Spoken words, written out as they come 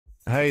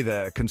Hey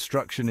there,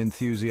 construction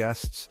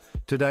enthusiasts.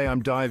 Today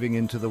I'm diving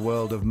into the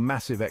world of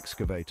massive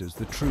excavators,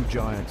 the true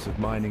giants of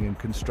mining and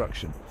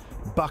construction.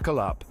 Buckle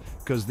up,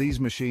 because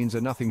these machines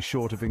are nothing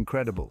short of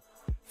incredible.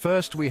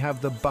 First, we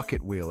have the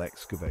Bucket-Wheel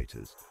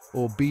Excavators,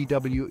 or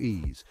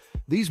BWEs.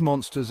 These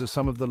monsters are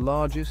some of the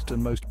largest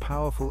and most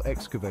powerful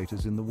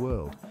excavators in the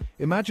world.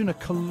 Imagine a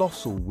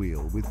colossal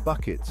wheel with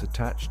buckets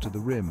attached to the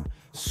rim,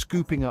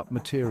 scooping up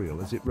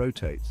material as it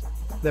rotates.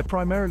 They're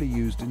primarily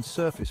used in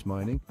surface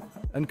mining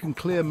and can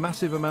clear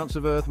massive amounts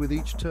of earth with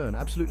each turn.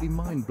 Absolutely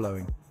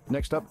mind-blowing.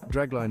 Next up,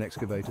 Dragline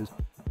Excavators.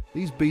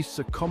 These beasts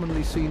are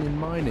commonly seen in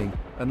mining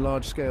and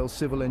large-scale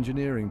civil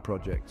engineering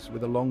projects.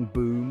 With a long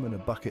boom and a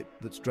bucket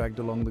that's dragged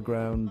along the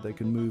ground, they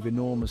can move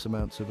enormous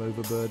amounts of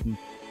overburden.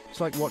 It's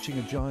like watching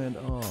a giant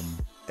arm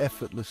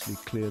effortlessly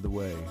clear the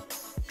way.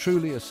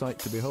 Truly a sight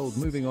to behold.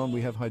 Moving on,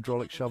 we have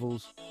hydraulic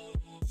shovels.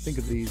 Think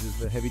of these as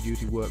the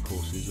heavy-duty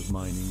workhorses of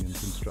mining and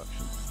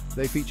construction.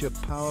 They feature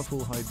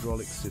powerful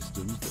hydraulic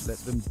systems that let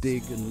them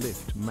dig and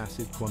lift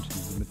massive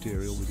quantities of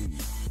material with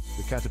ease.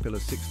 The Caterpillar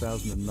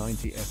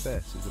 6090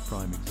 FS is a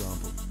prime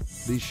example.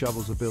 These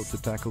shovels are built to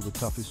tackle the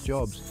toughest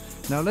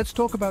jobs. Now let's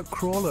talk about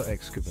crawler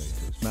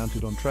excavators.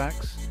 Mounted on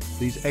tracks,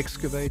 these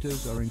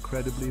excavators are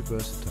incredibly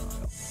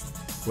versatile.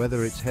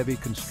 Whether it's heavy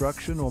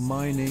construction or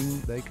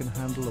mining, they can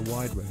handle a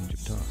wide range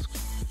of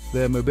tasks.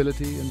 Their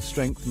mobility and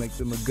strength make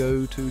them a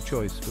go-to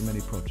choice for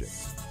many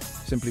projects.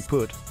 Simply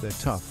put, they're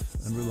tough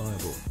and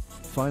reliable.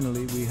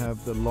 Finally, we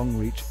have the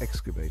long-reach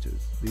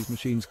excavators. These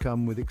machines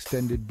come with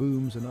extended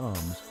booms and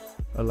arms,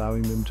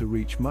 allowing them to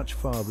reach much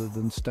farther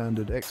than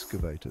standard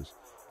excavators.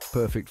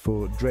 Perfect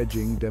for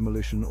dredging,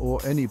 demolition, or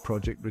any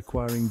project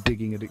requiring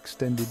digging at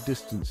extended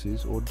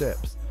distances or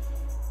depth.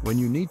 When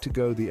you need to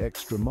go the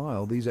extra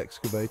mile, these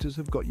excavators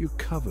have got you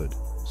covered.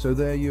 So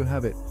there you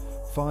have it.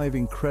 5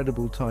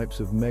 incredible types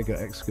of mega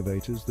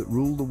excavators that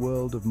rule the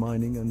world of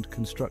mining and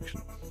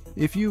construction.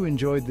 If you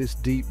enjoyed this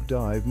deep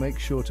dive, make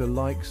sure to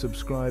like,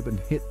 subscribe, and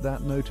hit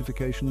that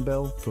notification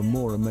bell for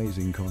more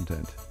amazing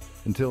content.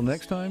 Until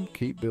next time,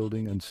 keep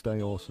building and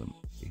stay awesome.